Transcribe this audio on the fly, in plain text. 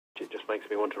it just makes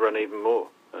me want to run even more.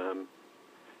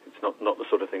 It's not the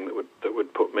sort of thing that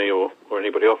would put me or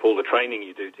anybody off. All the training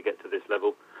you do to get to this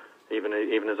level, even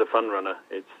as a fun runner,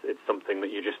 it's something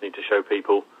that you just need to show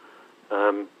people.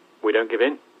 We don't give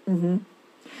in. Mm-hmm.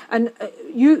 And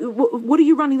what are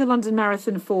you running the London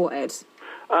Marathon for, Ed?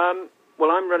 Well,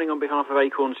 I'm running on behalf of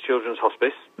Acorns Children's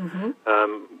Hospice,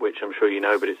 which I'm sure you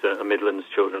know, but it's a Midlands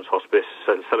Children's Hospice,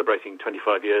 celebrating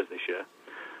 25 years this year.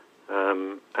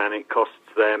 And it costs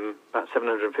them about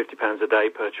 £750 a day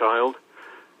per child,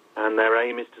 and their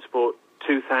aim is to support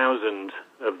 2,000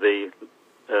 of the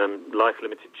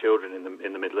life-limited children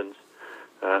in the Midlands,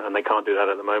 and they can't do that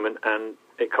at the moment, and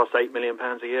it costs £8 million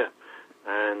a year.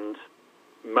 And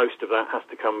most of that has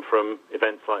to come from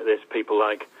events like this, people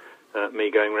like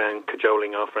me going around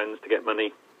cajoling our friends to get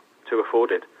money to afford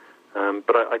it.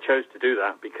 But I chose to do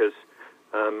that because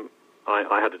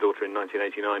I had a daughter in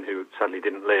 1989 who sadly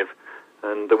didn't live,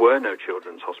 and there were no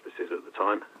children's hospices at the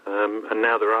time. And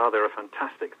now there are. They're a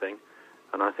fantastic thing,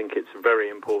 and I think it's very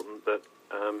important that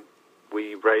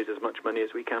we raise as much money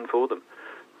as we can for them.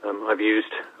 I've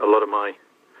used a lot of my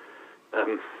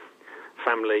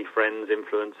family, friends,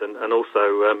 influence, and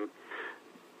also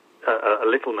a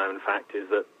little-known fact is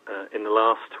that in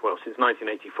the since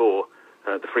 1984,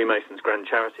 the Freemasons Grand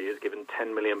Charity has given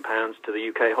 £10 million to the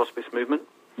UK hospice movement.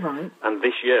 Right. And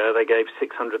this year they gave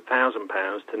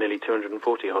 £600,000 to nearly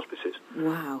 240 hospices.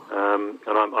 Wow.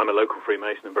 And I'm a local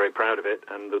Freemason and very proud of it.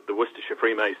 And the Worcestershire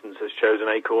Freemasons has chosen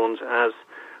Acorns as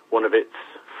one of its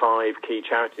 5 key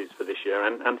charities for this year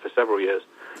and for several years.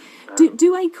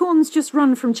 Do Acorns just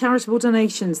run from charitable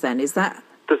donations then? Is that...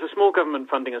 There's a small government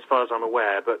funding as far as I'm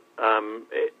aware, but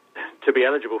to be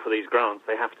eligible for these grants,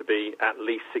 they have to be at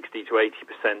least 60 to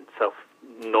 80%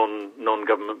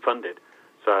 non-government funded.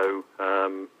 So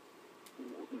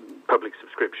public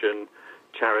subscription,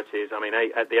 charities. I mean,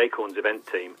 at the Acorns event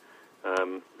team,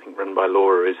 I think run by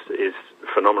Laura, is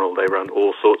phenomenal. They run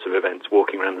all sorts of events,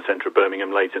 walking around the centre of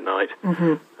Birmingham late at night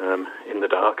in the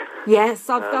dark. Yes,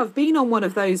 I've been on one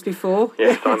of those before.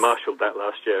 Yes, I marshalled that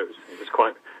last year. It was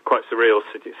quite surreal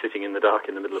sitting in the dark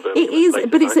in the middle of Birmingham. It is,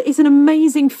 but it's an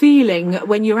amazing feeling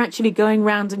when you're actually going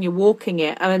round and you're walking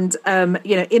it, and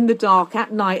in the dark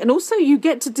at night, and also you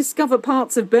get to discover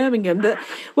parts of Birmingham that,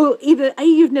 well, either A,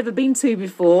 you've never been to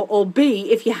before, or B,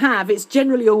 if you have, it's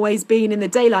generally always been in the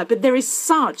daylight. But there is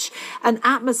such an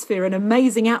atmosphere, an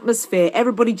amazing atmosphere.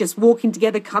 Everybody just walking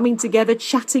together, coming together,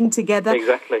 chatting together.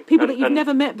 Exactly. People that you've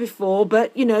never met before,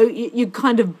 but you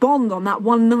kind of bond on that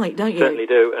one night, don't you? Certainly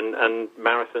do, and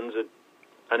marathons are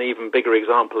an even bigger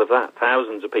example of that.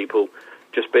 Thousands of people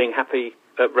just being happy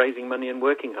at raising money and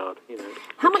working hard.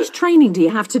 How much training do you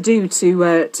have to do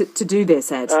to do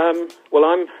this, Ed? Well,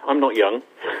 I'm not young,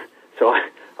 so I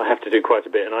have to do quite a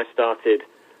bit. And I started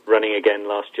running again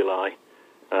last July,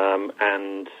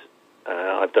 and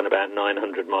I've done about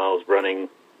 900 miles running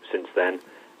since then.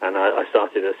 And I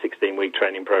started a 16-week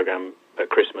training program at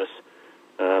Christmas,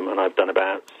 and I've done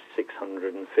about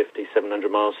 650,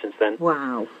 700 miles since then.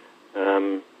 Wow.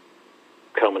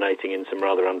 Culminating in some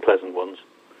rather unpleasant ones.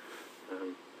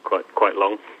 Quite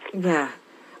long. Yeah.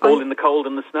 All in the cold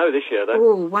and the snow this year, though.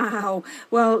 Oh, wow.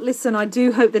 Well, listen, I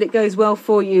do hope that it goes well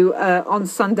for you on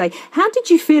Sunday. How did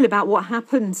you feel about what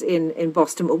happened in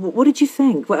Boston? What did you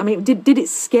think? I mean, did it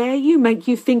scare you, make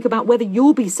you think about whether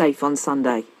you'll be safe on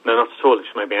Sunday? No, not at all. It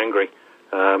just made me angry.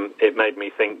 It made me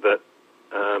think that...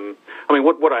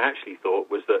 what I actually thought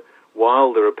was that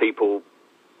while there are people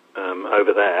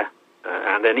over there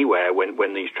and anywhere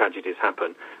when these tragedies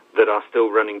happen that are still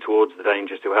running towards the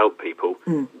dangers to help people,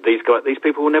 these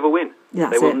people will never win.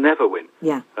 They will never win.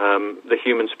 Yeah. The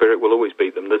human spirit will always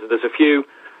beat them. There's a few,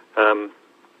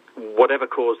 whatever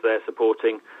cause they're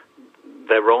supporting,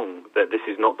 they're wrong. That this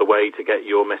is not the way to get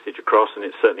your message across, and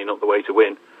it's certainly not the way to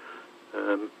win.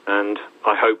 And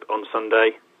I hope on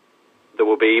Sunday there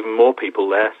will be even more people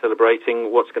there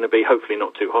celebrating what's going to be hopefully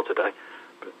not too hot a day.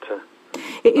 But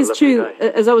it is true.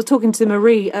 As I was talking to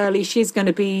Marie early, she's going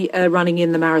to be running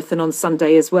in the marathon on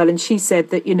Sunday as well, and she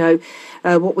said that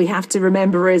what we have to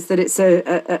remember is that it's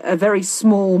a very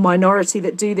small minority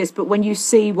that do this. But when you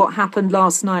see what happened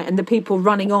last night and the people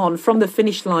running on from the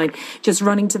finish line, just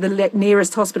running to the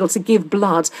nearest hospital to give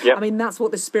blood, I mean that's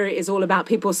what the spirit is all about.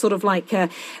 People sort of like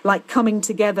coming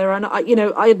together, and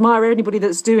I admire anybody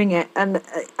that's doing it, and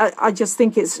I just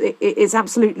think it's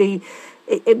absolutely.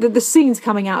 The scenes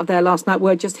coming out of there last night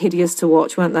were just hideous to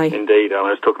watch, weren't they? Indeed. I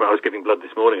was giving blood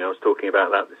this morning. I was talking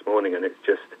about that this morning, and it's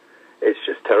just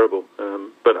terrible.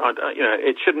 But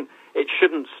it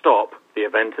shouldn't stop the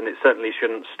event, and it certainly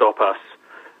shouldn't stop us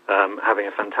having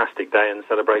a fantastic day and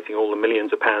celebrating all the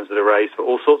millions of pounds that are raised for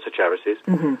all sorts of charities.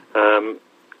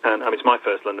 And it's my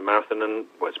first London Marathon, and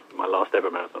it's my last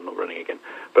ever marathon. I'm not running again,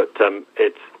 but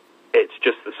it's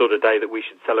just the sort of day that we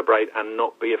should celebrate and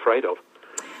not be afraid of.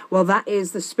 Well, that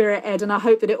is the spirit, Ed, and I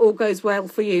hope that it all goes well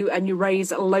for you and you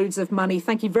raise loads of money.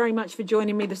 Thank you very much for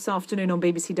joining me this afternoon on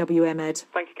BBC WM, Ed.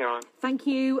 Thank you, Caroline. Thank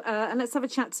you, and let's have a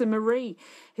chat to Marie,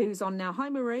 who's on now. Hi,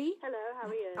 Marie. Hello, how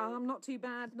are you? Not too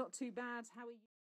bad, not too bad. How are you?